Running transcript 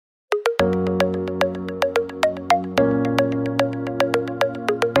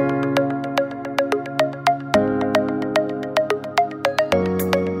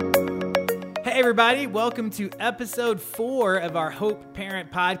everybody. Welcome to episode 4 of our Hope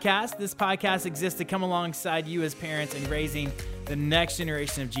Parent Podcast. This podcast exists to come alongside you as parents in raising the next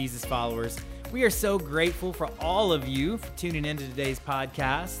generation of Jesus followers. We are so grateful for all of you for tuning into today's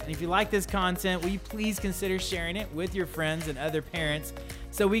podcast. And if you like this content, will you please consider sharing it with your friends and other parents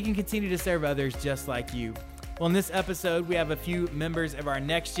so we can continue to serve others just like you. Well, in this episode, we have a few members of our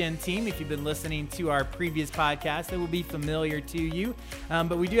Next Gen team. If you've been listening to our previous podcast, they will be familiar to you.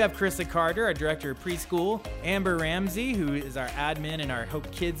 But we do have Krista Carter, our director of preschool, Amber Ramsey, who is our admin in our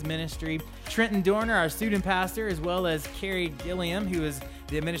Hope Kids ministry, Trenton Dorner, our student pastor, as well as Carrie Gilliam, who is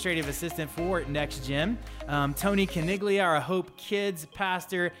the administrative assistant for Next Gen, Tony Caniglia, our Hope Kids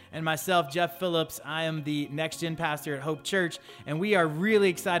pastor, and myself, Jeff Phillips. I am the Next Gen pastor at Hope Church, and we are really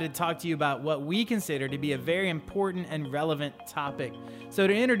excited to talk to you about what we consider to be a very important and relevant topic. So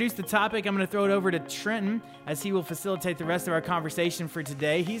to introduce the topic, I'm going to throw it over to Trenton as he will facilitate the rest of our conversation for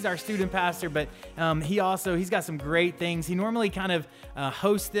today. He's our student pastor, but he's got some great things. He normally kind of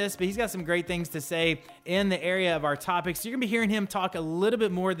hosts this, but he's got some great things to say in the area of our topics. So you're going to be hearing him talk a little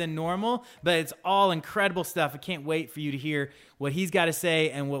bit more than normal, but it's all incredible stuff. I can't wait for you to hear what he's got to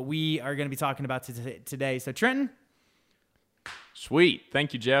say and what we are going to be talking about today. So Trenton? Sweet.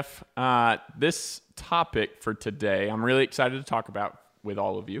 Thank you, Jeff. This topic for today, I'm really excited to talk about with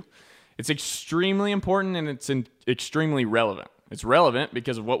all of you. It's extremely important and it's extremely relevant. It's relevant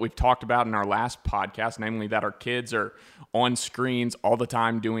because of what we've talked about in our last podcast, namely that our kids are on screens all the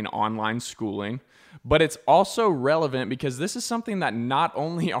time doing online schooling. But it's also relevant because this is something that not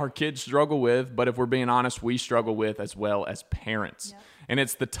only our kids struggle with, but if we're being honest, we struggle with as well as parents. Yep. And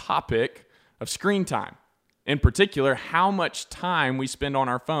it's the topic of screen time. In particular, how much time we spend on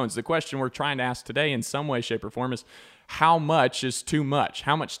our phones. The question we're trying to ask today in some way, shape, or form is how much is too much?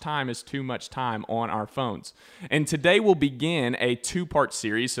 How much time is too much time on our phones? And today we'll begin a 2-part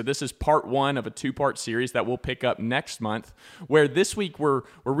series. So this is part 1 of a 2-part series that we'll pick up next month, where this week we're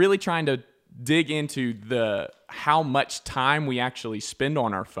really trying to dig into how much time we actually spend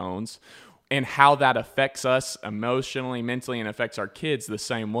on our phones and how that affects us emotionally, mentally, and affects our kids the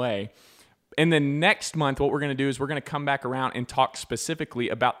same way. And then next month, what we're going to do is we're going to come back around and talk specifically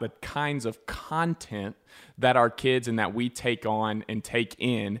about the kinds of content that our kids and that we take on and take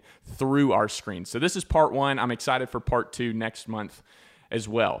in through our screens. So this is part 1. I'm excited for part 2 next month as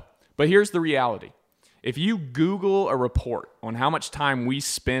well. But here's the reality. If you Google a report on how much time we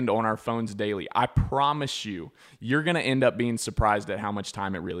spend on our phones daily, I promise you're going to end up being surprised at how much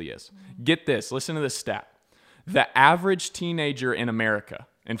time it really is. Get this. Listen to this stat. The average teenager in America,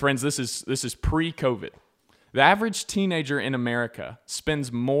 and friends, this is pre-COVID. The average teenager in America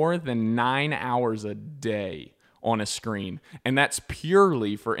spends more than 9 hours a day on a screen, and that's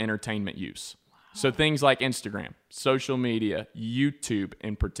purely for entertainment use. Wow. So things like Instagram, social media, YouTube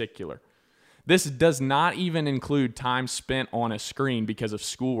in particular. This does not even include time spent on a screen because of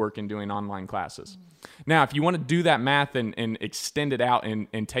schoolwork and doing online classes. Now, if you want to do that math and extend it out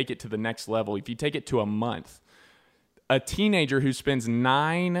and take it to the next level, if you take it to a month, a teenager who spends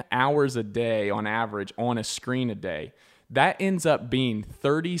 9 hours a day on average on a screen a day, that ends up being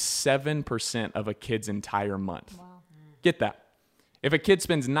 37% of a kid's entire month. Wow. Get that. If a kid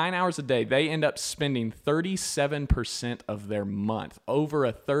spends 9 hours a day, they end up spending 37% of their month, over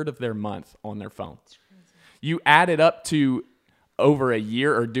a third of their month on their phone. You add it up to over a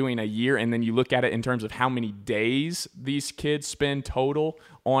year or doing a year, and then you look at it in terms of how many days these kids spend total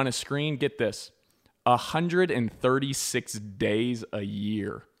on a screen. Get this. 136 days a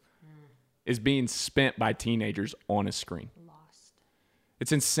year is being spent by teenagers on a screen. Lost.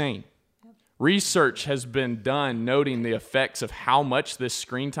 It's insane. Yep. Research has been done noting the effects of how much this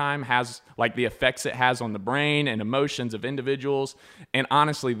screen time has, like the effects it has on the brain and emotions of individuals. And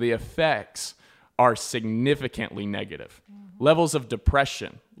honestly, the effects are significantly negative. Mm-hmm. Levels of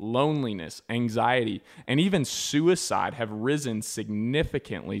depression, loneliness, anxiety, and even suicide have risen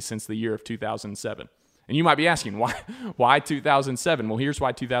significantly since the year of 2007. And you might be asking, why 2007? Well, here's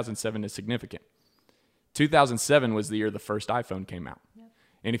why 2007 is significant. 2007 was the year the first iPhone came out. Yep.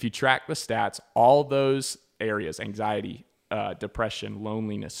 And if you track the stats, all those areas, anxiety, depression,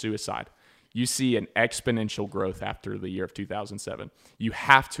 loneliness, suicide, you see an exponential growth after the year of 2007. You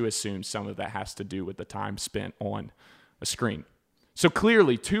have to assume some of that has to do with the time spent on a screen. So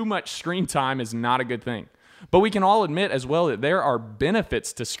clearly, too much screen time is not a good thing. But we can all admit as well that there are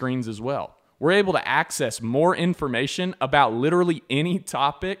benefits to screens as well. We're able to access more information about literally any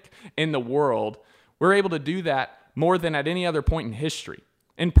topic in the world. We're able to do that more than at any other point in history.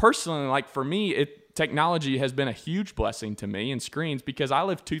 And personally, like for me, technology has been a huge blessing to me in screens because I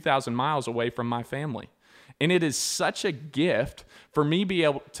live 2,000 miles away from my family. And it is such a gift for me be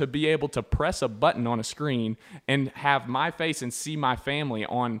able to press a button on a screen and have my face and see my family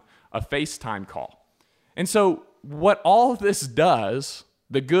on a FaceTime call. And so what all this does,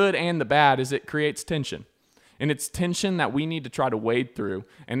 the good and the bad, is it creates tension. And it's tension that we need to try to wade through,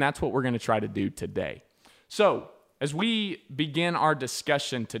 and that's what we're going to try to do today. So as we begin our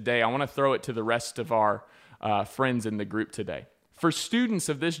discussion today, I want to throw it to the rest of our friends in the group today. For students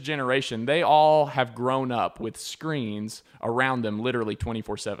of this generation, they all have grown up with screens around them literally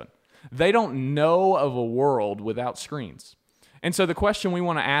 24/7. They don't know of a world without screens. And so the question we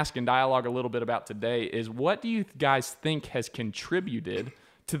want to ask and dialogue a little bit about today is, what do you guys think has contributed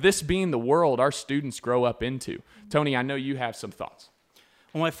to this being the world our students grow up into? Tony, I know you have some thoughts.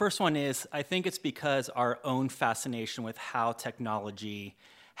 Well, my first one is, I think it's because our own fascination with how technology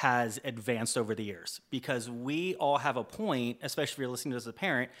has advanced over the years. Because we all have a point, especially if you're listening to this as a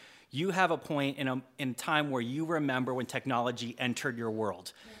parent, you have a point in time where you remember when technology entered your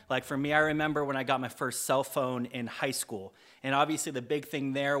world. Like for me, I remember when I got my first cell phone in high school. And obviously the big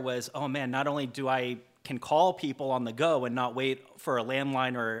thing there was, oh man, not only do I can call people on the go and not wait for a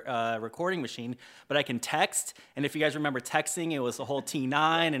landline or a recording machine, but I can text. And if you guys remember texting, it was the whole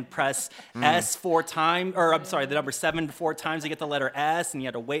T9 and press S 4 times, or I'm sorry, the number 7 4 times to get the letter S, and you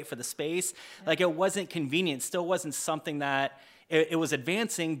had to wait for the space. Like it wasn't convenient. Still wasn't something that it was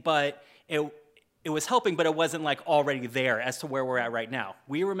advancing, but it was helping, but it wasn't like already there as to where we're at right now.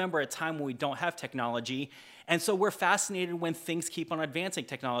 We remember a time when we don't have technology. And so we're fascinated when things keep on advancing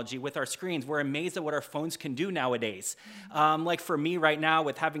technology with our screens. We're amazed at what our phones can do nowadays. Like for me right now,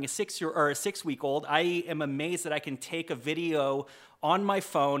 with having a 6-week-old, I am amazed that I can take a video on my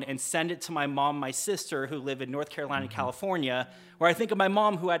phone and send it to my mom, my sister, who live in North Carolina, California, where I think of my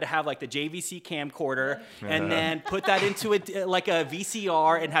mom who had to have like the JVC camcorder and then put that into like a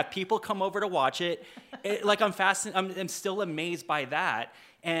VCR and have people come over to watch it. I'm still amazed by that.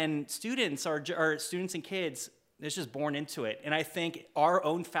 And students students and kids, it's just born into it. And I think our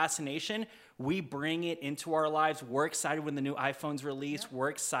own fascination, we bring it into our lives. We're excited when the new iPhone's released. We're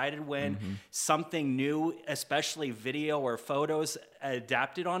excited when something new, especially video or photos,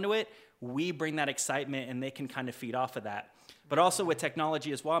 adapted onto it. We bring that excitement, and they can kind of feed off of that. But also with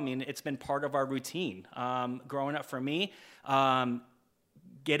technology as well, I mean, it's been part of our routine. Growing up for me,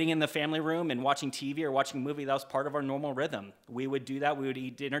 getting in the family room and watching TV or watching a movie, that was part of our normal rhythm. We would do that. We would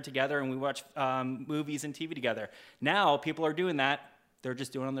eat dinner together, and we watch movies and TV together. Now people are doing that. They're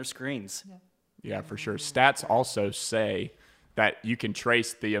just doing it on their screens. Yeah, for sure. Stats also say that you can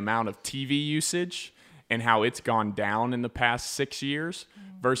trace the amount of TV usage and how it's gone down in the past 6 years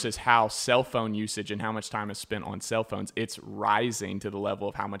versus how cell phone usage and how much time is spent on cell phones. It's rising to the level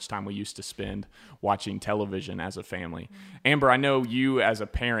of how much time we used to spend watching television as a family. Amber, I know you as a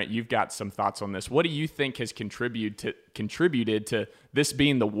parent, you've got some thoughts on this. What do you think has contributed to this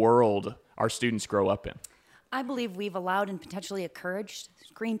being the world our students grow up in? I believe we've allowed and potentially encouraged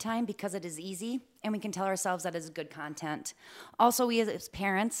screen time because it is easy and we can tell ourselves that it's good content. Also, we as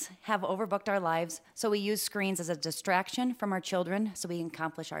parents have overbooked our lives, so we use screens as a distraction from our children so we can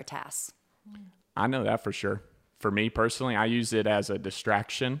accomplish our tasks. I know that for sure. For me personally, I use it as a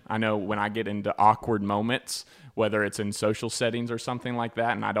distraction. I know when I get into awkward moments, whether it's in social settings or something like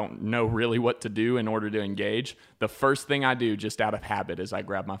that, and I don't know really what to do in order to engage, the first thing I do just out of habit is I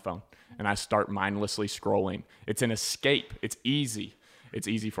grab my phone and I start mindlessly scrolling. It's an escape. It's easy. It's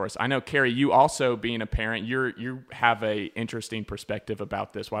easy for us. I know, Carrie, you also being a parent, you have a interesting perspective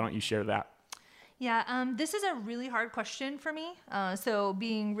about this. Why don't you share that? Yeah, this is a really hard question for me. So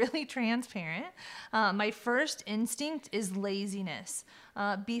being really transparent, my first instinct is laziness.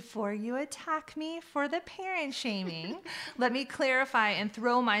 Before you attack me for the parent shaming, let me clarify and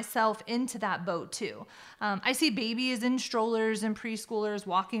throw myself into that boat too. I see babies in strollers and preschoolers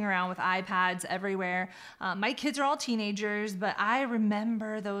walking around with iPads everywhere. My kids are all teenagers, but I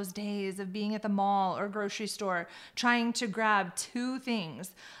remember those days of being at the mall or grocery store trying to grab two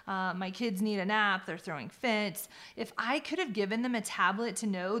things. My kids need a nap, they're throwing fits. If I could have given them a tablet to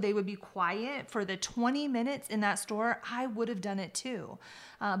know they would be quiet for the 20 minutes in that store, I would have done it too.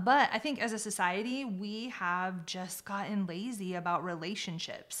 But I think as a society, we have just gotten lazy about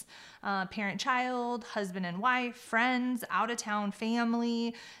relationships. Parent-child, husband and wife, friends, out-of-town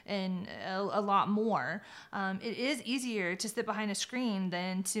family, and a lot more. It is easier to sit behind a screen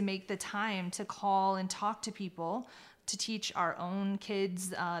than to make the time to call and talk to people, to teach our own kids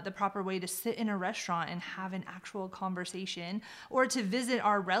the proper way to sit in a restaurant and have an actual conversation, or to visit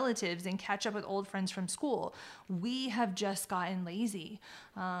our relatives and catch up with old friends from school. We have just gotten lazy.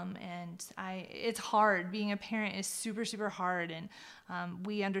 And it's hard. Being a parent is super, super hard. And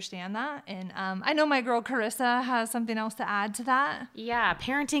we understand that. And I know my girl Carissa has something else to add to that. Yeah,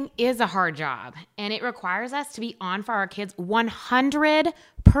 parenting is a hard job, and it requires us to be on for our kids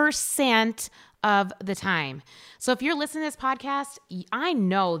 100% of the time. So if you're listening to this podcast, I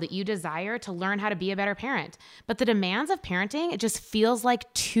know that you desire to learn how to be a better parent, but the demands of parenting, it just feels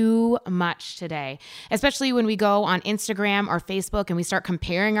like too much today, especially when we go on Instagram or Facebook and we start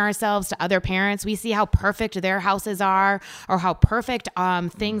comparing ourselves to other parents. We see how perfect their houses are or how perfect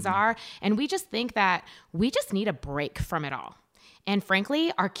things are, and we just think that we just need a break from it all. And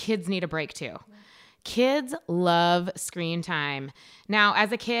frankly, our kids need a break too. Kids love screen time. Now,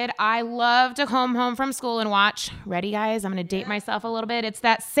 as a kid, I love to come home from school and watch, ready guys, I'm going to date myself a little bit. It's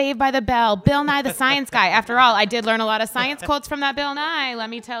that Saved by the Bell, Bill Nye the Science Guy. After all, I did learn a lot of science quotes from that Bill Nye,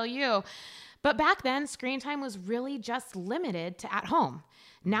 let me tell you. But back then, screen time was really just limited to at home.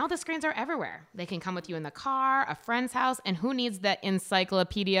 Now the screens are everywhere. They can come with you in the car, a friend's house, and who needs that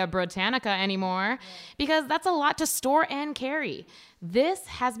Encyclopedia Britannica anymore? Because that's a lot to store and carry. This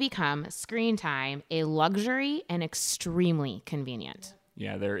has become screen time a luxury and extremely convenient.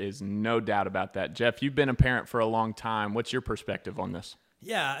 Yeah, there is no doubt about that. Jeff, you've been a parent for a long time. What's your perspective on this?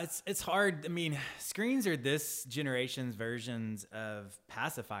 Yeah, it's hard. I mean, screens are this generation's versions of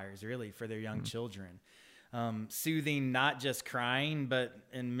pacifiers, really, for their young children. Soothing not just crying, but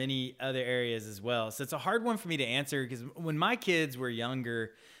in many other areas as well. So it's a hard one for me to answer because when my kids were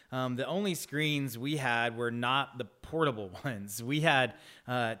younger, the only screens we had were not the portable ones. We had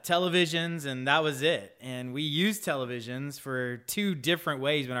televisions, and that was it. And we used televisions for two different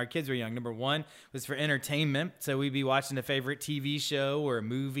ways when our kids were young. Number one was for entertainment. So we'd be watching a favorite TV show or a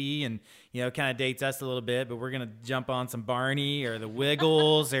movie, and kind of dates us a little bit, but we're going to jump on some Barney or the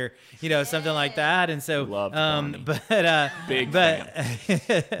Wiggles or, something like that. And so, loved Barney. Big fan.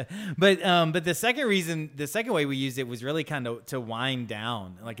 but the second way we used it was really kind of to wind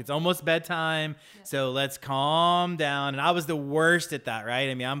down. Like it's almost bedtime. So let's calm down. And I was the worst at that, right?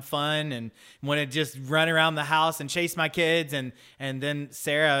 I mean, I'm fun and want to just run around the house and chase my kids. And then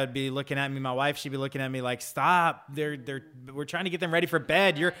Sarah would be looking at me, my wife, she'd be looking at me like, stop, we're trying to get them ready for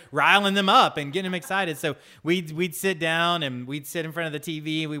bed. You're riling them up and getting them excited. So we'd sit down and we'd sit in front of the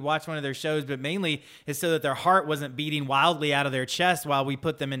TV. We watch one of their shows, but mainly it's so that their heart wasn't beating wildly out of their chest while we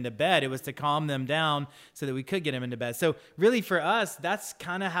put them into bed. It was to calm them down so that we could get them into bed. So really for us, that's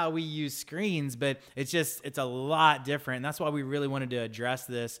kind of how we use screens, but it's a lot different. And that's why we really wanted to address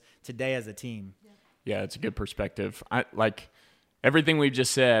this today as a team. Yeah, it's a good perspective. I like everything we've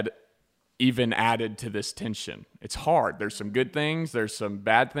just said even added to this tension. It's hard. There's some good things. There's some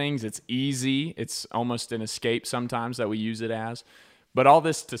bad things. It's easy. It's almost an escape sometimes that we use it as. But all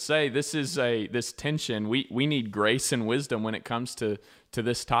this to say, this tension, we need grace and wisdom when it comes to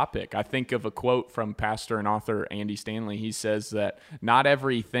this topic. I think of a quote from pastor and author Andy Stanley. He says that not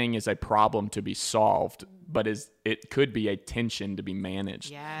everything is a problem to be solved, but it could be a tension to be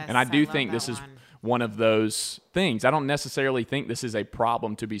managed. Yes, and I do love think that this is one. One of those things. I don't necessarily think this is a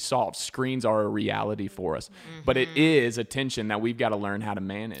problem to be solved. Screens are a reality for us, but it is a tension that we've got to learn how to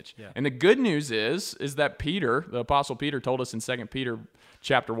manage. Yeah. And the good news is that Peter, the Apostle Peter, told us in 2 Peter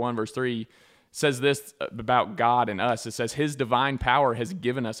chapter 1, verse 3, says this about God and us. It says, His divine power has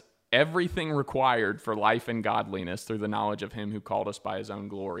given us everything required for life and godliness through the knowledge of Him who called us by His own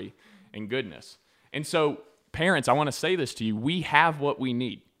glory and goodness. And so, parents, I want to say this to you. We have what we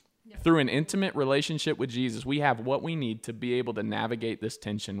need. Through an intimate relationship with Jesus, we have what we need to be able to navigate this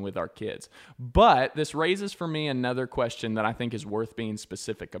tension with our kids. But this raises for me another question that I think is worth being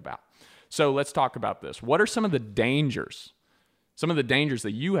specific about. So let's talk about this. What are some of the dangers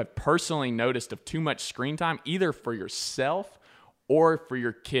that you have personally noticed of too much screen time, either for yourself or for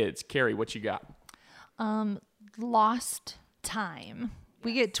your kids? Carrie, what you got? Lost time.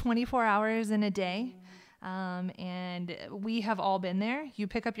 We get 24 hours in a day. And we have all been there. You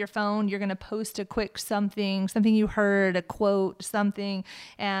pick up your phone, you're going to post a quick something you heard, a quote, something.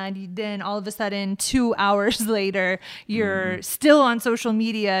 And then all of a sudden, 2 hours later, you're still on social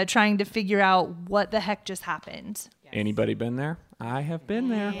media trying to figure out what the heck just happened. Yes. Anybody been there? I have been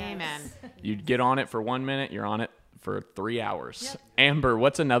there. Amen. You get on it for 1 minute, you're on it for 3 hours. Yep. Amber,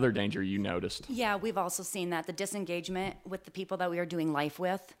 what's another danger you noticed? Yeah, we've also seen that, the disengagement with the people that we are doing life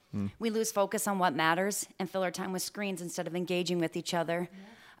with. We lose focus on what matters and fill our time with screens instead of engaging with each other. Yeah.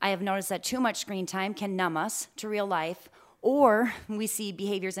 I have noticed that too much screen time can numb us to real life, or we see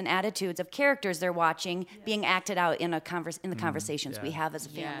behaviors and attitudes of characters they're watching being acted out in the conversations we have as a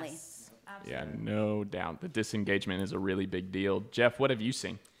family. Yes. Yeah, no doubt. The disengagement is a really big deal. Jeff, what have you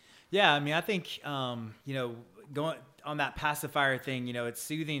seen? Yeah, I mean, I think, on that pacifier thing, it's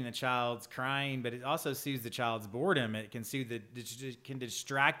soothing the child's crying, but it also soothes the child's boredom. It can can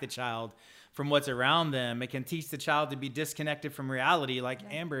distract the child from what's around them. It can teach the child to be disconnected from reality, like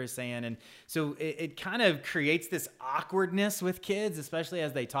Amber is saying. And so it kind of creates this awkwardness with kids, especially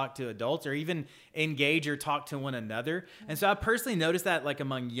as they talk to adults or even engage or talk to one another. And so I personally noticed that like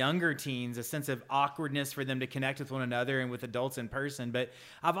among younger teens, a sense of awkwardness for them to connect with one another and with adults in person. But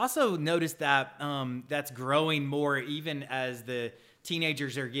I've also noticed that that's growing more even as the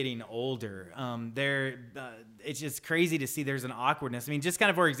teenagers are getting older. It's just crazy to see there's an awkwardness. I mean, just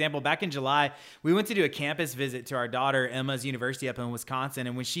kind of for example, back in July, we went to do a campus visit to our daughter Emma's university up in Wisconsin.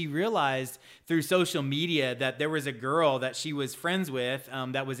 And when she realized through social media that there was a girl that she was friends with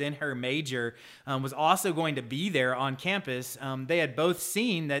that was in her major, was also going to be there on campus, they had both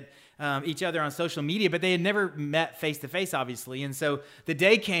seen that each other on social media, but they had never met face to face, obviously. And so the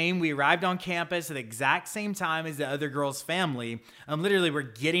day came, we arrived on campus at the exact same time as the other girl's family. Literally, we're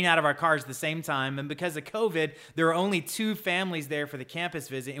getting out of our cars at the same time. And because of COVID, there were only 2 families there for the campus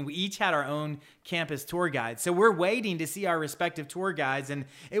visit, and we each had our own campus tour guide. So we're waiting to see our respective tour guides. And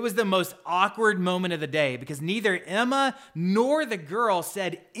it was the most awkward moment of the day because neither Emma nor the girl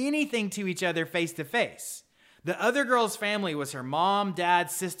said anything to each other face to face. The other girl's family was her mom,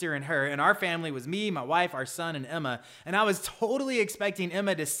 dad, sister, and her. And our family was me, my wife, our son, and Emma. And I was totally expecting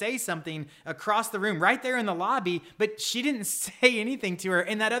Emma to say something across the room right there in the lobby, but she didn't say anything to her.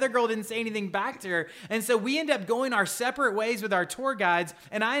 And that other girl didn't say anything back to her. And so we end up going our separate ways with our tour guides.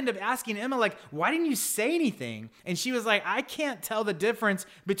 And I end up asking Emma, like, why didn't you say anything? And she was like, I can't tell the difference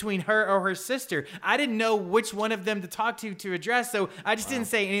between her or her sister. I didn't know which one of them to talk to address. So I just didn't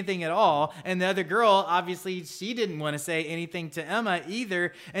say anything at all. And the other girl, obviously, she didn't want to say anything to Emma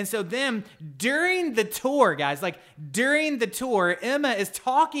either. And so then during the tour, guys, like during the tour, Emma is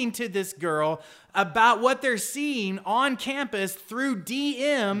talking to this girl about what they're seeing on campus through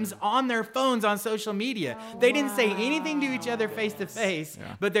DMs on their phones on social media. They didn't say anything to each other face to face,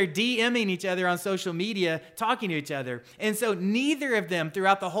 but they're DMing each other on social media, talking to each other. And so neither of them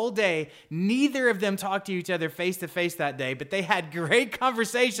throughout the whole day, neither of them talked to each other face to face that day, but they had great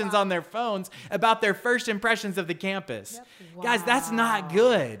conversations on their phones about their first impressions of the campus. Guys, that's not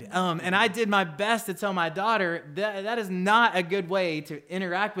good. And I did my best to tell my daughter that is not a good way to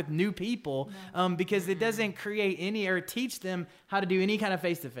interact with new people. Because it doesn't create any or teach them how to do any kind of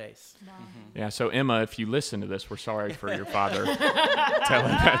face-to-face. Yeah, so Emma, if you listen to this, we're sorry for your father telling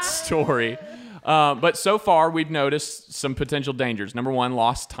that story. But so far, we've noticed some potential dangers. Number 1,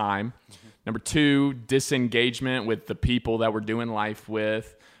 lost time. Number 2, disengagement with the people that we're doing life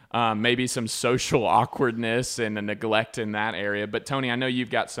with. Maybe some social awkwardness and a neglect in that area. But Tony, I know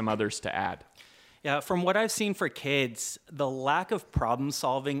you've got some others to add. Yeah, from what I've seen for kids, the lack of problem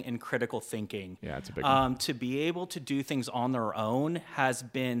solving and critical thinking. Yeah, it's a big one. To be able to do things on their own has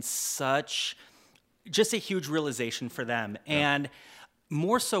been just a huge realization for them. Yeah. And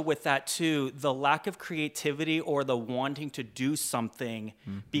more so with that too, the lack of creativity or the wanting to do something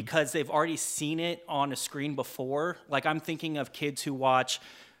because they've already seen it on a screen before. Like I'm thinking of kids who watch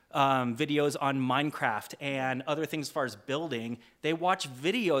videos on Minecraft and other things as far as building. They watch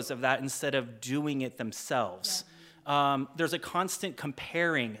videos of that instead of doing it themselves. There's a constant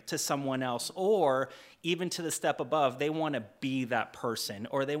comparing to someone else, or even to the step above, they want to be that person,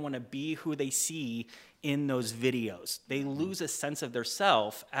 or they want to be who they see in those videos. They lose a sense of their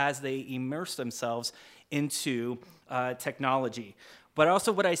self as they immerse themselves into technology. But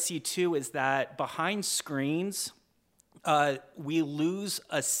also what I see too is that behind screens, we lose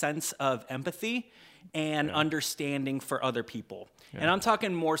a sense of empathy and understanding for other people. And I'm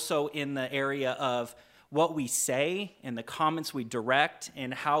talking more so in the area of what we say and the comments we direct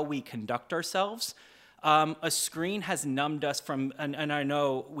and how we conduct ourselves. A screen has numbed us from, and I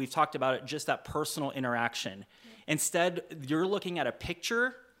know we've talked about it, just that personal interaction. Instead, you're looking at a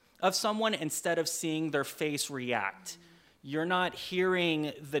picture of someone instead of seeing their face react. You're not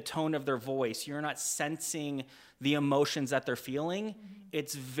hearing the tone of their voice. You're not sensing the emotions that they're feeling.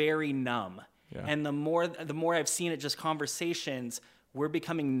 It's very numb. Yeah. And the more I've seen it, just conversations, we're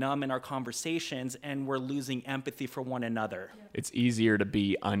becoming numb in our conversations and we're losing empathy for one another. It's easier to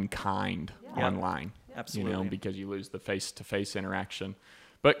be unkind online. Absolutely. Because you lose the face-to-face interaction.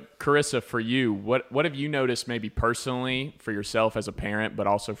 But Carissa, for you, what have you noticed maybe personally for yourself as a parent, but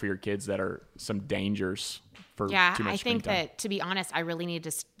also for your kids that are some dangers for too much screen time? I think that, to be honest, I really need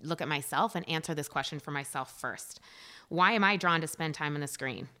to look at myself and answer this question for myself first. Why am I drawn to spend time on the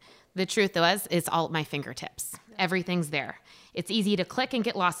screen? The truth was, it's all at my fingertips. Everything's there. It's easy to click and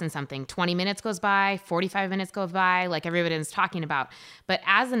get lost in something. 20 minutes goes by, 45 minutes goes by, like everybody's talking about. But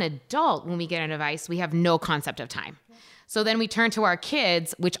as an adult, when we get a device, we have no concept of time. So then we turn to our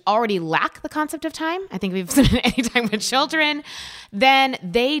kids, which already lack the concept of time. I think we've spent any time with children. Then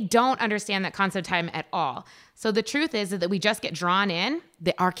they don't understand that concept of time at all. So the truth is that we just get drawn in,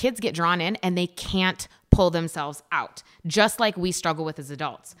 our kids get drawn in, and they can't pull themselves out, just like we struggle with as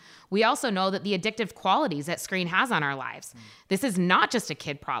adults. We also know that the addictive qualities that screen has on our lives. This is not just a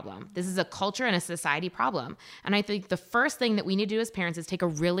kid problem. This is a culture and a society problem. And I think the first thing that we need to do as parents is take a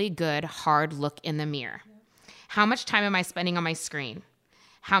really good, hard look in the mirror. How much time am I spending on my screen?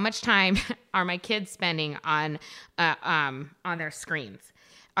 How much time are my kids spending on their screens?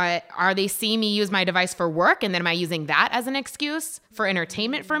 Are they seeing me use my device for work, and then am I using that as an excuse for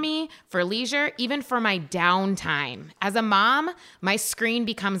entertainment for me, for leisure, even for my downtime? As a mom, my screen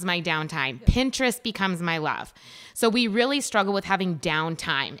becomes my downtime. Pinterest becomes my love. So we really struggle with having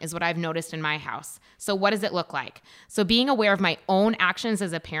downtime is what I've noticed in my house. So what does it look like? So being aware of my own actions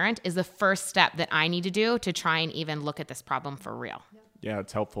as a parent is the first step that I need to do to try and even look at this problem for real. Yeah,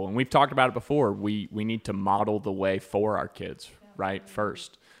 it's helpful. And we've talked about it before. We need to model the way for our kids, right,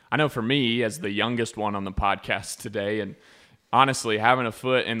 first. I know for me, as the youngest one on the podcast today, and honestly, having a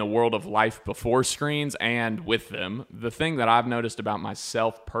foot in the world of life before screens and with them, the thing that I've noticed about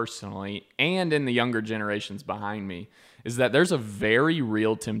myself personally and in the younger generations behind me is that there's a very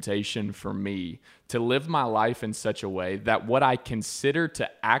real temptation for me to live my life in such a way that what I consider to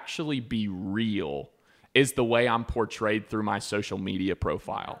actually be real is the way I'm portrayed through my social media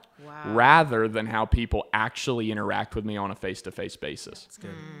profile, rather than how people actually interact with me on a face-to-face basis. That's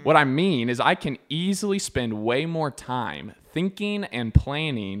good. What I mean is I can easily spend way more time thinking and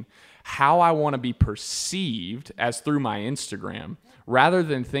planning how I want to be perceived as through my Instagram, rather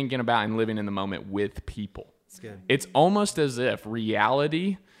than thinking about and living in the moment with people. That's good. It's almost as if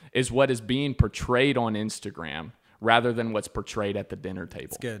reality is what is being portrayed on Instagram rather than what's portrayed at the dinner table.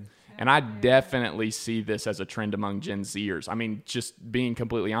 That's good. And I definitely see this as a trend among Gen Zers. I mean, just being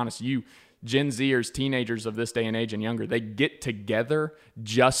completely honest, Gen Zers, teenagers of this day and age and younger, they get together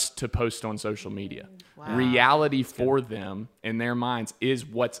just to post on social media. Wow. Reality for them in their minds is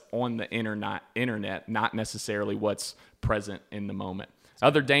what's on the internet, not necessarily what's present in the moment.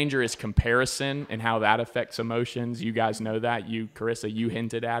 Other danger is comparison and how that affects emotions. You guys know that. You, Carissa, you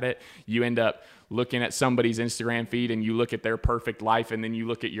hinted at it. You end up looking at somebody's Instagram feed and you look at their perfect life, and then you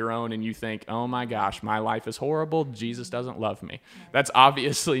look at your own and you think, oh my gosh, my life is horrible. Jesus doesn't love me. That's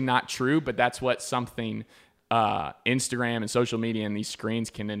obviously not true, but that's what something Instagram and social media and these screens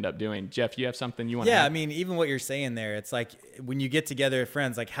can end up doing. Jeff, you have something you want to add? I mean, even what you're saying there, it's like when you get together with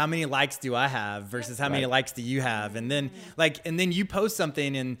friends, like how many likes do I have versus how many likes do you have? And then then you post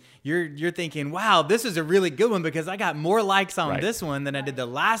something and you're thinking, wow, this is a really good one because I got more likes on this one than I did the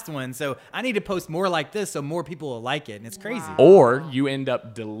last one. So I need to post more like this so more people will like it. And it's crazy. Wow. Or you end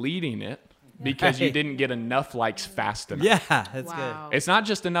up deleting it because you didn't get enough likes fast enough. Yeah, that's good. It's not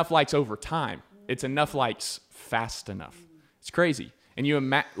just enough likes over time. It's enough likes fast enough. It's crazy. And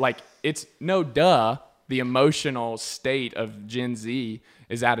it's no duh, the emotional state of Gen Z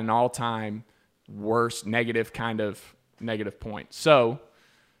is at an all-time worst negative point. So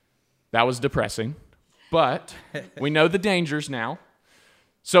that was depressing, but we know the dangers now.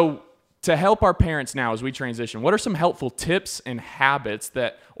 So to help our parents now as we transition, what are some helpful tips and habits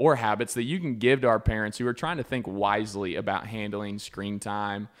that you can give to our parents who are trying to think wisely about handling screen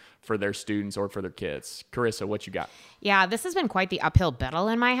time for their students or for their kids? Carissa, what you got? Yeah, this has been quite the uphill battle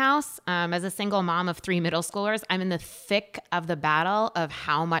in my house. As a single mom of 3 middle schoolers, I'm in the thick of the battle of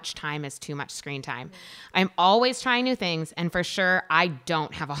how much time is too much screen time. I'm always trying new things, and for sure, I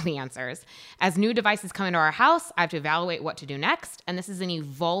don't have all the answers. As new devices come into our house, I have to evaluate what to do next, and this is an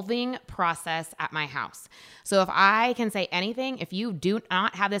evolving process at my house. So if I can say anything, if you do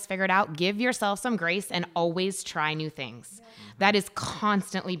not have this figured out, give yourself some grace and always try new things. That is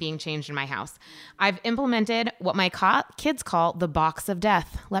constantly being changed in my house. I've implemented what my kids call the box of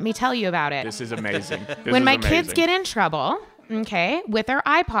death. Let me tell you about it. This is amazing. When my kids get in trouble, with their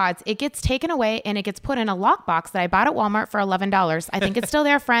iPods, it gets taken away and it gets put in a lockbox that I bought at Walmart for $11. I think it's still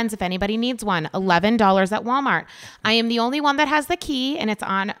there, friends, if anybody needs one. $11 at Walmart. I am the only one that has the key, and it's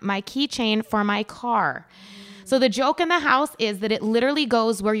on my keychain for my car. So the joke in the house is that it literally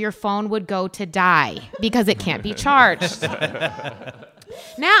goes where your phone would go to die because it can't be charged.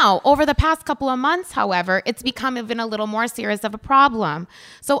 Now, over the past couple of months, however, it's become even a little more serious of a problem.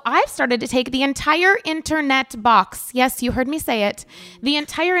 So I've started to take the entire internet box, yes, you heard me say it, the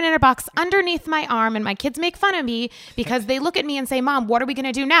entire internet box underneath my arm, and my kids make fun of me because they look at me and say, Mom, what are we going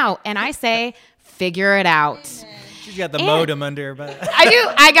to do now? And I say, figure it out. She's got the And- modem under her butt. I do.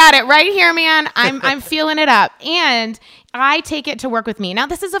 I got it right here, man. I'm feeling it up. And I take it to work with me. Now,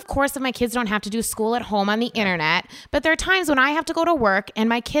 this is, of course, if my kids don't have to do school at home on the internet, but there are times when I have to go to work and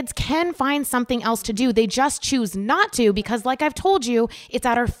my kids can find something else to do. They just choose not to because, like I've told you, it's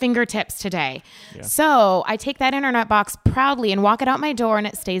at our fingertips today. Yeah. So I take that internet box proudly and walk it out my door, and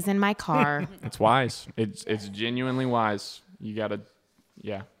it stays in my car. It's wise. It's genuinely wise. You got to,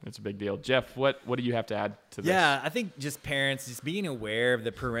 yeah, it's a big deal. Jeff, what do you have to add to this? Yeah, I think just parents just being aware of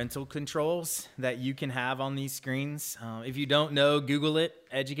the parental controls that you can have on these screens. If you don't know, Google it,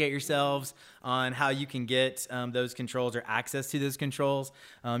 educate yourselves on how you can get those controls or access to those controls.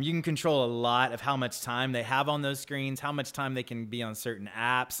 You can control a lot of how much time they have on those screens, how much time they can be on certain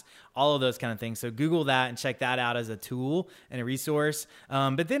apps, all of those kind of things. So Google that and check that out as a tool and a resource.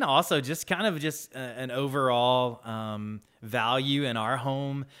 But then also just kind of just an overall value in our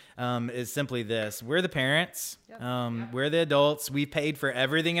home is simply this. We're the parents. We're the adults. We paid for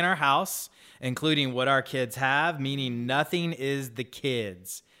everything in our house, including what our kids have, meaning nothing is the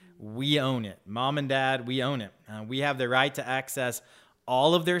kids. We own it. Mom and dad, we own it. We have the right to access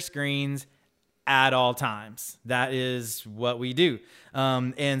all of their screens at all times. That is what we do.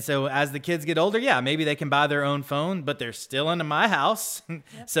 And so as the kids get older, yeah, maybe they can buy their own phone, but they're still into my house.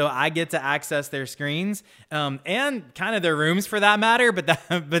 So I get to access their screens and kind of their rooms for that matter, but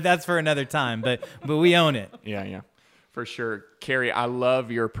that's for another time. But we own it. Yeah, for sure. Carrie, I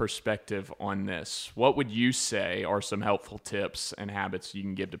love your perspective on this. What would you say are some helpful tips and habits you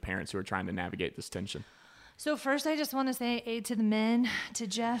can give to parents who are trying to navigate this tension? So first, I just want to say A to the men, to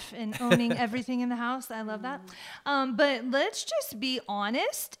Jeff, and owning everything in the house. I love that. But let's just be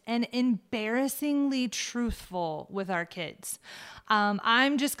honest and embarrassingly truthful with our kids.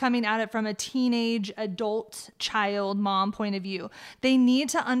 I'm just coming at it from a teenage, adult, child, mom point of view. They need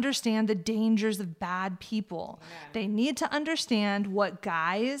to understand the dangers of bad people. Yeah. They need to understand what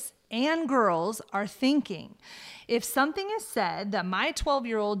guys and girls are thinking. If something is said that my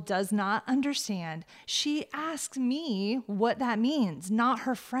 12-year-old does not understand, she asks me what that means, not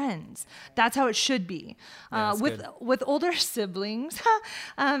her friends. That's how it should be. With older siblings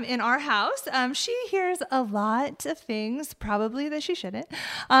in our house, she hears a lot of things, probably that she shouldn't.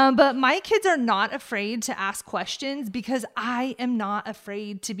 But my kids are not afraid to ask questions because I am not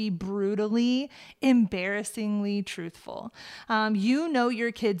afraid to be brutally, embarrassingly truthful. You know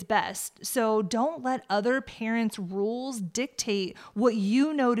your kids best, so don't let other parents' rules dictate what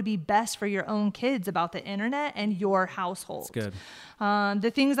you know to be best for your own kids about the internet and your household. That's good.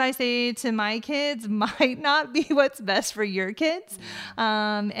 The things I say to my kids might not be what's best for your kids.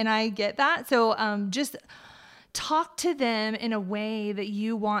 And I get that. So just talk to them in a way that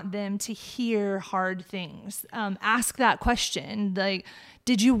you want them to hear hard things. Ask that question. Like,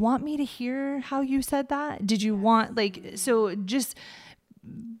 did you want me to hear how you said that? Did you want, so just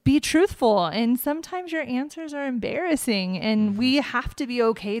be truthful, and sometimes your answers are embarrassing, and we have to be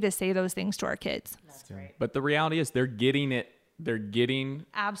okay to say those things to our kids. That's right. But the reality is they're getting it. They're getting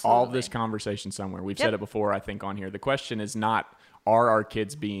Absolutely. all of this conversation somewhere. We've said it before, I think, on here. The question is not, are our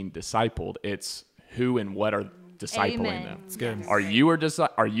kids being discipled? It's who and what are discipling Amen. them. It's good. Yes. Are you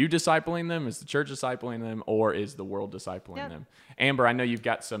discipling them? Is the church discipling them? Or is the world discipling them? Amber, I know you've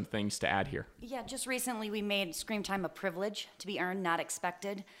got some things to add here. Yeah, just recently we made screen time a privilege to be earned, not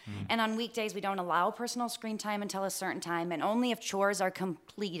expected. And on weekdays, we don't allow personal screen time until a certain time, and only if chores are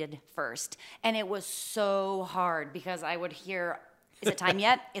completed first. And it was so hard because I would hear, is it time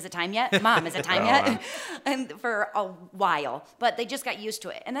yet? Is it time yet? Mom, is it time yet? And for a while, but they just got used to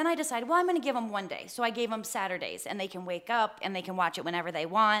it. And then I decided, well, I'm going to give them one day. So I gave them Saturdays, and they can wake up and they can watch it whenever they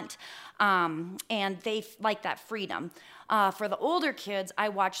want. And they like that freedom. For the older kids, I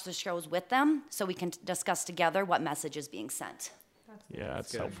watch the shows with them so we can discuss together what message is being sent. Yeah,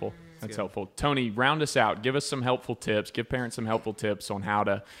 that's helpful. That's helpful. Tony, round us out. Give us some helpful tips. Give parents some helpful tips on how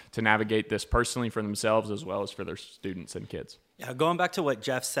to navigate this personally for themselves as well as for their students and kids. Yeah, going back to what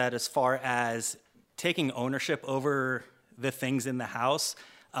Jeff said as far as taking ownership over the things in the house,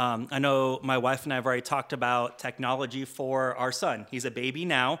 I know my wife and I have already talked about technology for our son. He's a baby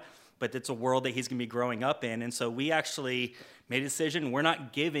now, but it's a world that he's going to be growing up in. And so we actually made a decision. We're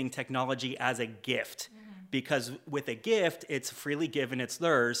not giving technology as a gift because with a gift, it's freely given, it's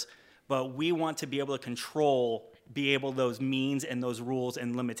theirs. But we want to be able to control, those means and those rules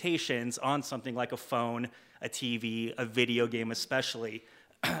and limitations on something like a phone, a TV, a video game especially.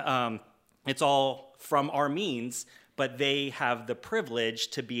 It's all from our means, but they have the privilege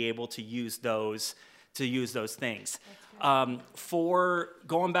to be able to use those things. For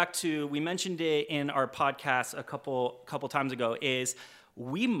going back to, we mentioned it in our podcast a couple times ago, is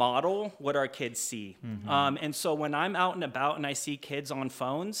we model what our kids see. And so when I'm out and about and I see kids on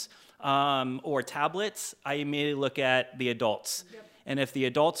phones or tablets, I immediately look at the adults. And if the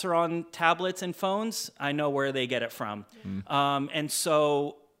adults are on tablets and phones, I know where they get it from. And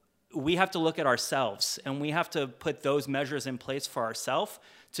so we have to look at ourselves, and we have to put those measures in place for ourselves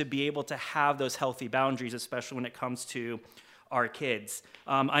to be able to have those healthy boundaries, especially when it comes to our kids.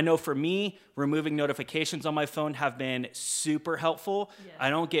 I know for me, removing notifications on my phone have been super helpful. Yes. I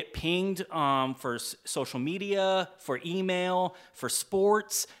don't get pinged for social media, for email, for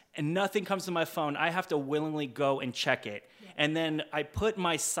sports, and nothing comes to my phone. I have to willingly go and check it. Yeah. And then I put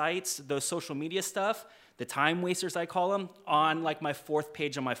my sites, those social media stuff, the time wasters I call them, on like my 4th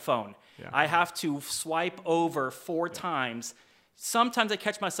page on my phone. Yeah. I have to swipe over 4 times. Sometimes I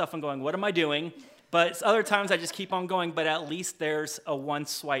catch myself and going, what am I doing? But other times I just keep on going, but at least there's a 1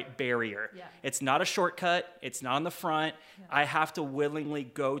 swipe barrier. Yeah. It's not a shortcut. It's not on the front. Yeah. I have to willingly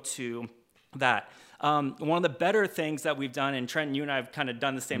go to that. One of the better things that we've done, and Trent, you and I have kind of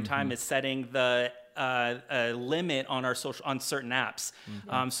done the same time, is setting the a limit on our on certain apps.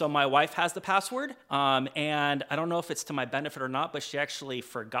 So my wife has the password, and I don't know if it's to my benefit or not, but she actually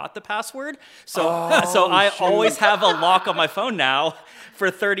forgot the password. So I always have a lock on my phone now for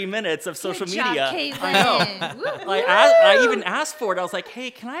 30 minutes of social media. I know. Like I even asked for it. I was like,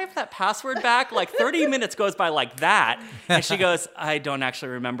 hey, can I have that password back? Like 30 minutes goes by like that. And she goes, I don't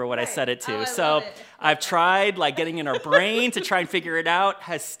actually remember what I set it to. So I've tried like getting in her brain to try and figure it out,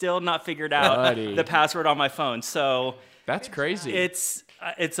 has still not figured out the password on my phone. So that's crazy. It's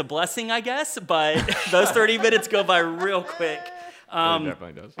a blessing, I guess, but those 30 minutes go by real quick. It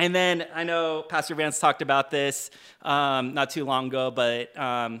definitely does. And then I know Pastor Vance talked about this not too long ago, but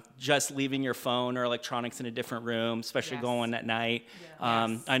just leaving your phone or electronics in a different room, especially going at night.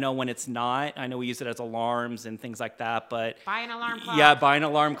 Yes. I know when it's not. I know we use it as alarms and things like that, but buy an alarm clock. Yeah, buy an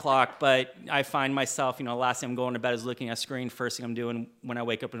alarm clock. But I find myself, last thing I'm going to bed is looking at a screen. First thing I'm doing when I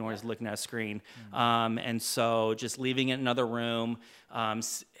wake up in the morning is looking at a screen. And so just leaving it in another room,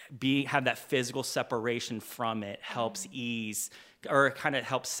 have that physical separation from it helps ease, or it kind of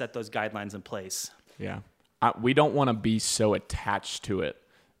helps set those guidelines in place. Yeah. We don't want to be so attached to it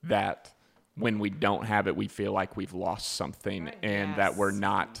that when we don't have it, we feel like we've lost something and that we're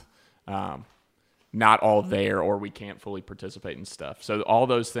not all there, or we can't fully participate in stuff. So all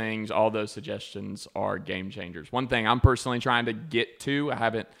those things, all those suggestions are game changers. One thing I'm personally trying to get to, I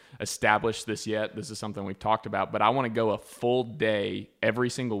haven't established this yet. This is something we've talked about, but I want to go a full day every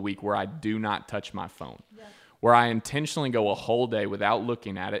single week where I do not touch my phone. Yeah. Where I intentionally go a whole day without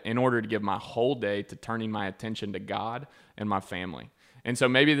looking at it in order to give my whole day to turning my attention to God and my family. And so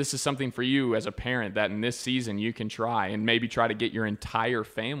maybe this is something for you as a parent that in this season you can try, and maybe try to get your entire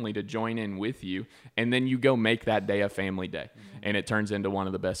family to join in with you, and then you go make that day a family day. And it turns into one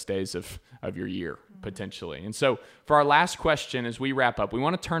of the best days of your year, potentially. And so for our last question, as we wrap up, we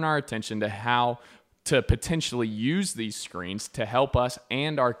want to turn our attention to how to potentially use these screens to help us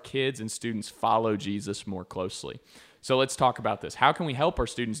and our kids and students follow Jesus more closely. So let's talk about this. How can we help our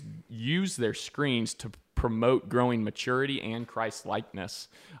students use their screens to promote growing maturity and Christ-likeness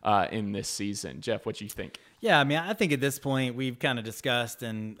in this season? Jeff, what do you think? Yeah, I think at this point we've kind of discussed,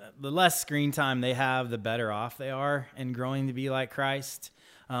 and the less screen time they have, the better off they are in growing to be like Christ.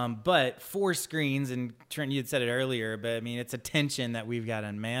 But for screens, and Trent, you had said it earlier, but it's attention that we've got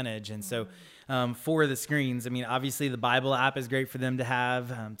to manage. And so for the screens, obviously the Bible app is great for them to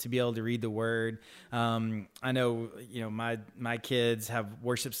have, to be able to read the word. I know, my kids have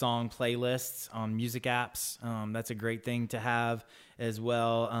worship song playlists on music apps. That's a great thing to have as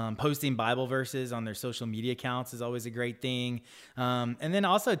well. Posting Bible verses on their social media accounts is always a great thing. And then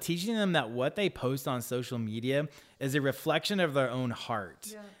also teaching them that what they post on social media is a reflection of their own heart.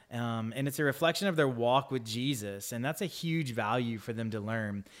 Yeah. And it's a reflection of their walk with Jesus. And that's a huge value for them to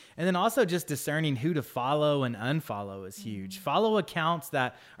learn. And then also just discerning who to follow and unfollow is huge. Follow accounts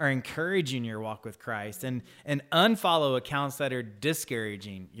that are encouraging your walk with Christ, and unfollow accounts that are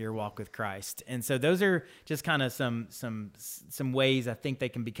discouraging your walk with Christ. And so those are just kind of some ways I think they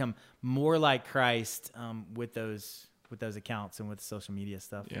can become more like Christ with those accounts and with social media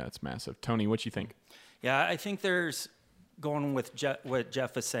stuff. Yeah, it's massive. Tony, what do you think? Yeah, I think there's, going with what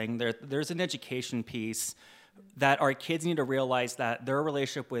Jeff was saying, there's an education piece that our kids need to realize that their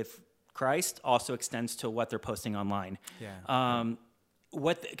relationship with Christ also extends to what they're posting online. Yeah.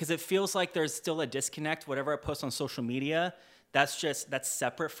 Because it feels like there's still a disconnect. Whatever I post on social media, that's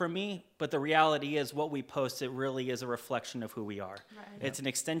separate from me. But the reality is, what we post, it really is a reflection of who we are. Right. It's an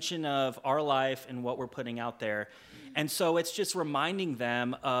extension of our life and what we're putting out there. And so it's just reminding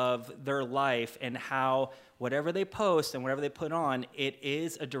them of their life and how whatever they post and whatever they put on, it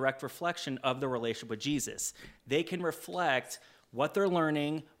is a direct reflection of the relationship with Jesus. They can reflect what they're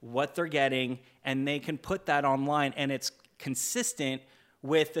learning, what they're getting, and they can put that online, and it's consistent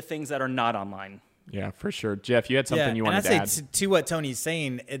with the things that are not online. Yeah, for sure. Jeff, you had something you wanted to add. And I'd say to what Tony's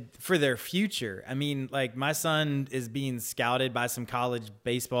saying, for their future. I mean, like, my son is being scouted by some college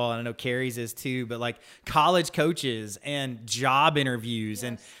baseball, and I know Carrie's is too, but like college coaches and job interviews. Yes.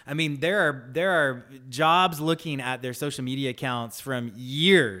 And I mean, there are jobs looking at their social media accounts from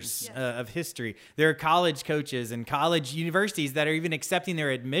years of history. There are college coaches and college universities that are even accepting their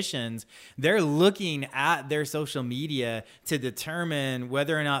admissions. They're looking at their social media to determine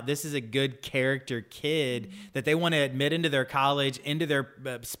whether or not this is a good character kid that they want to admit into their college, into their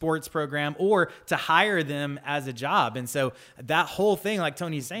sports program, or to hire them as a job. And so that whole thing, like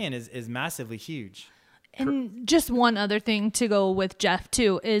Tony's saying, is massively huge. And just one other thing to go with Jeff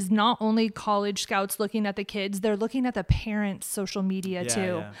too is not only college scouts looking at the kids, they're looking at the parents' social media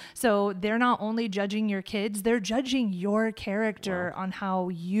too. Yeah. So they're not only judging your kids, they're judging your character on how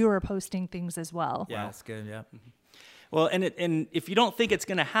you're posting things as well. Yeah, that's good. Yeah. Well, and if you don't think it's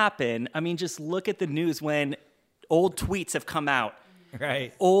going to happen, I mean, just look at the news when old tweets have come out.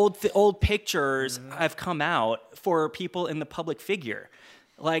 Right. Old pictures have come out for people in the public figure.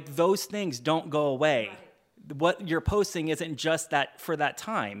 Like, those things don't go away. Right. What you're posting isn't just that for that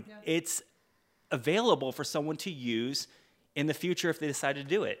time. Yeah. It's available for someone to use in the future if they decide to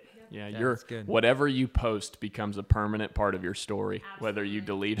do it. Yeah, whatever you post becomes a permanent part of your story, whether you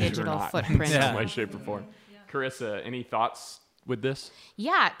delete it or not. Footprint. In some way, shape, or form. Carissa, any thoughts with this?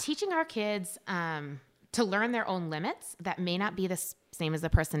 Yeah, teaching our kids to learn their own limits that may not be the same as the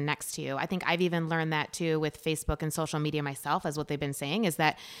person next to you. I think I've even learned that too with Facebook and social media myself, as what they've been saying, is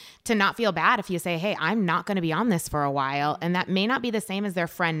that to not feel bad if you say, hey, I'm not going to be on this for a while. And that may not be the same as their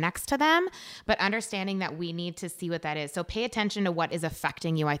friend next to them, but understanding that we need to see what that is. So pay attention to what is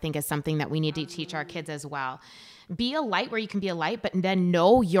affecting you, I think, is something that we need to teach our kids as well. Be a light where you can be a light, but then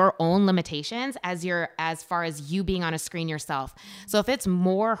know your own limitations as far as you being on a screen yourself. So if it's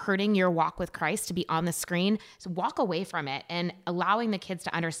more hurting your walk with Christ to be on the screen, so walk away from it and allowing the kids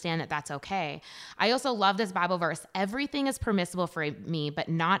to understand that that's okay. I also love this Bible verse. Everything is permissible for me, but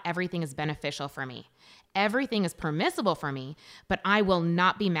not everything is beneficial for me. Everything is permissible for me, but I will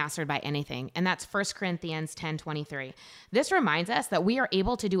not be mastered by anything. And that's 1 Corinthians 10:23. This reminds us that we are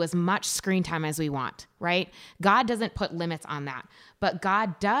able to do as much screen time as we want, right? God doesn't put limits on that, but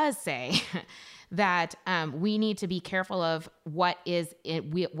God does say that we need to be careful of what is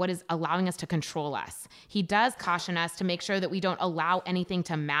allowing us to control us. He does caution us to make sure that we don't allow anything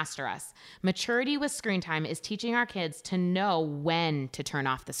to master us. Maturity with screen time is teaching our kids to know when to turn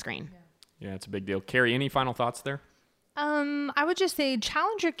off the screen. Yeah, it's a big deal. Carrie, any final thoughts there? I would just say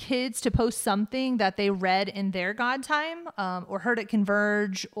challenge your kids to post something that they read in their God time, or heard at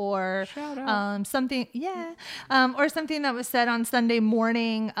Converge, or something, or something that was said on Sunday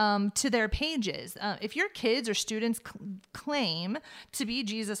morning to their pages. If your kids or students claim to be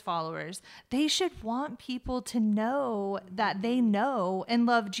Jesus followers, they should want people to know that they know and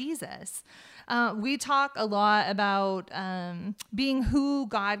love Jesus. We talk a lot about being who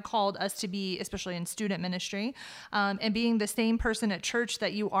God called us to be, especially in student ministry, and being the same person at church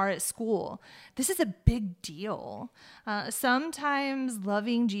that you are at school. This is a big deal. Sometimes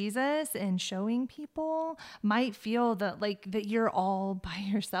loving Jesus and showing people might feel that you're all by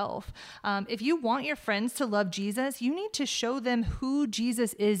yourself. If you want your friends to love Jesus, you need to show them who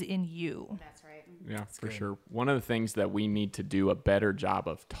Jesus is in you. That's right. Yeah, That's for good. sure. One of the things that we need to do a better job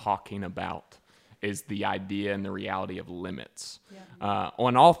of talking about is the idea and the reality of limits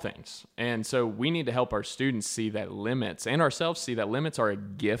on all things. And so we need to help our students see that limits, and ourselves see that limits are a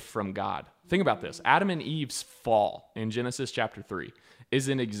gift from God. Think about this. Adam and Eve's fall in Genesis chapter 3 is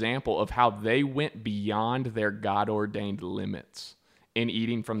an example of how they went beyond their God-ordained limits in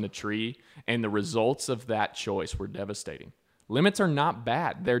eating from the tree, and the results of that choice were devastating. Limits are not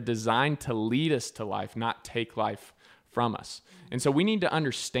bad. They're designed to lead us to life, not take life from us. And so we need to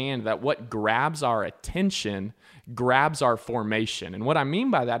understand that what grabs our attention grabs our formation. And what I mean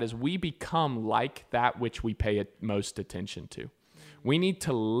by that is we become like that which we pay most attention to. We need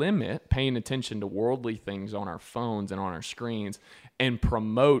to limit paying attention to worldly things on our phones and on our screens, and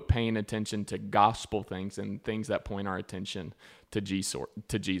promote paying attention to gospel things and things that point our attention to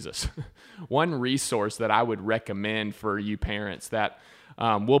Jesus. One resource that I would recommend for you parents that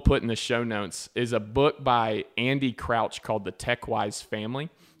we'll put in the show notes is a book by Andy Crouch called The TechWise Family.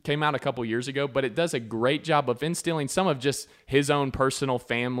 Came out a couple years ago, but it does a great job of instilling some of just his own personal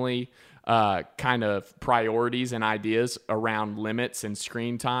family kind of priorities and ideas around limits and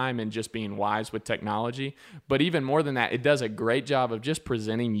screen time and just being wise with technology. But even more than that, it does a great job of just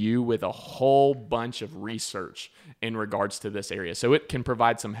presenting you with a whole bunch of research in regards to this area. So it can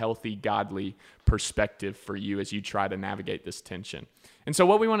provide some healthy, godly perspective for you as you try to navigate this tension. And so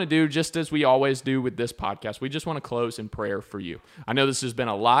what we want to do, just as we always do with this podcast, we just want to close in prayer for you. I know this has been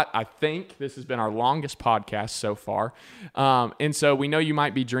a lot. I think this has been our longest podcast so far. And so we know you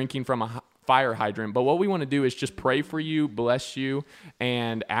might be drinking from a fire hydrant, but what we want to do is just pray for you, bless you,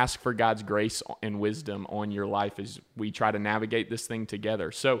 and ask for God's grace and wisdom on your life as we try to navigate this thing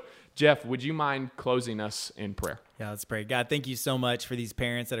together. So, Jeff, would you mind closing us in prayer? Yeah, let's pray. God, thank you so much for these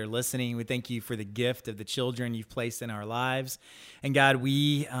parents that are listening. We thank you for the gift of the children you've placed in our lives. And God,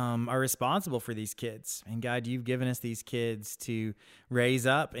 we are responsible for these kids. And God, you've given us these kids to raise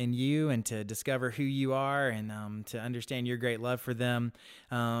up in you and to discover who you are and to understand your great love for them.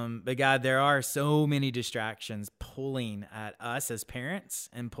 But God, there are so many distractions pulling at us as parents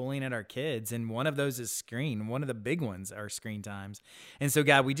and pulling at our kids. And one of those is screen. One of the big ones are screen times. And so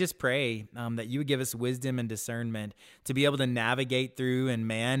God, we just pray that you would give us wisdom and discernment to be able to navigate through and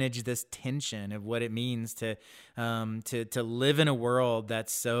manage this tension of what it means to live in a world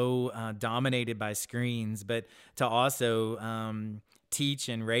that's so dominated by screens, but to also teach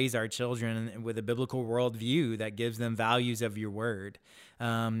and raise our children with a biblical worldview that gives them values of your word.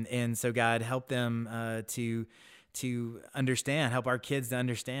 And so God, help them to understand, help our kids to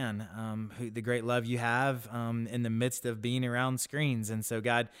understand the great love you have in the midst of being around screens. And so,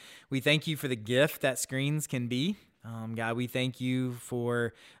 God, we thank you for the gift that screens can be. God, we thank you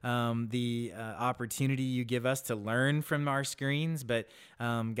for the opportunity you give us to learn from our screens. But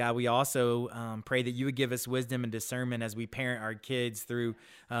God, we also pray that you would give us wisdom and discernment as we parent our kids through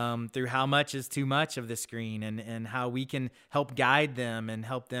how much is too much of the screen and how we can help guide them and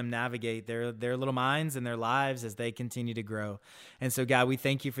help them navigate their little minds and their lives as they continue to grow. And so, God, we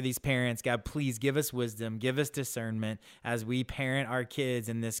thank you for these parents. God, please give us wisdom, give us discernment as we parent our kids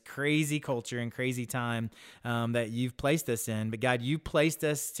in this crazy culture and crazy time that you've placed us in. But God, you placed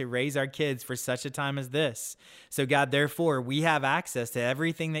us to raise our kids for such a time as this. So God, therefore, we have access to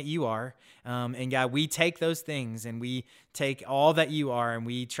everything that you are. And God, we take those things and we take all that you are and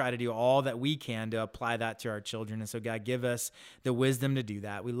we try to do all that we can to apply that to our children. And so God, give us the wisdom to do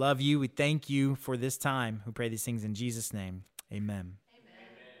that. We love you. We thank you for this time. We pray these things in Jesus' name. Amen.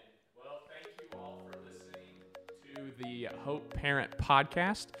 Well, thank you all for listening to the Hope Parent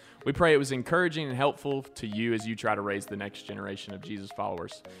Podcast. We pray it was encouraging and helpful to you as you try to raise the next generation of Jesus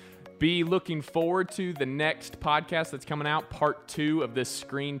followers. Be looking forward to the next podcast that's coming out, part 2 of this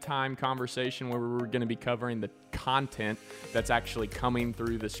screen time conversation where we're going to be covering the content that's actually coming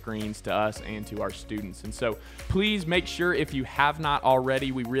through the screens to us and to our students. And so please make sure, if you have not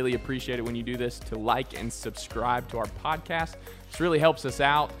already, we really appreciate it when you do this, to like and subscribe to our podcast. This really helps us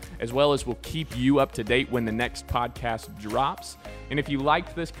out, as well as we'll keep you up to date when the next podcast drops. And if you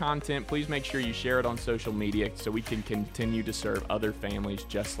liked this content, please make sure you share it on social media so we can continue to serve other families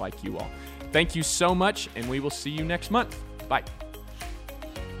just like you all. Thank you so much, and we will see you next month. Bye.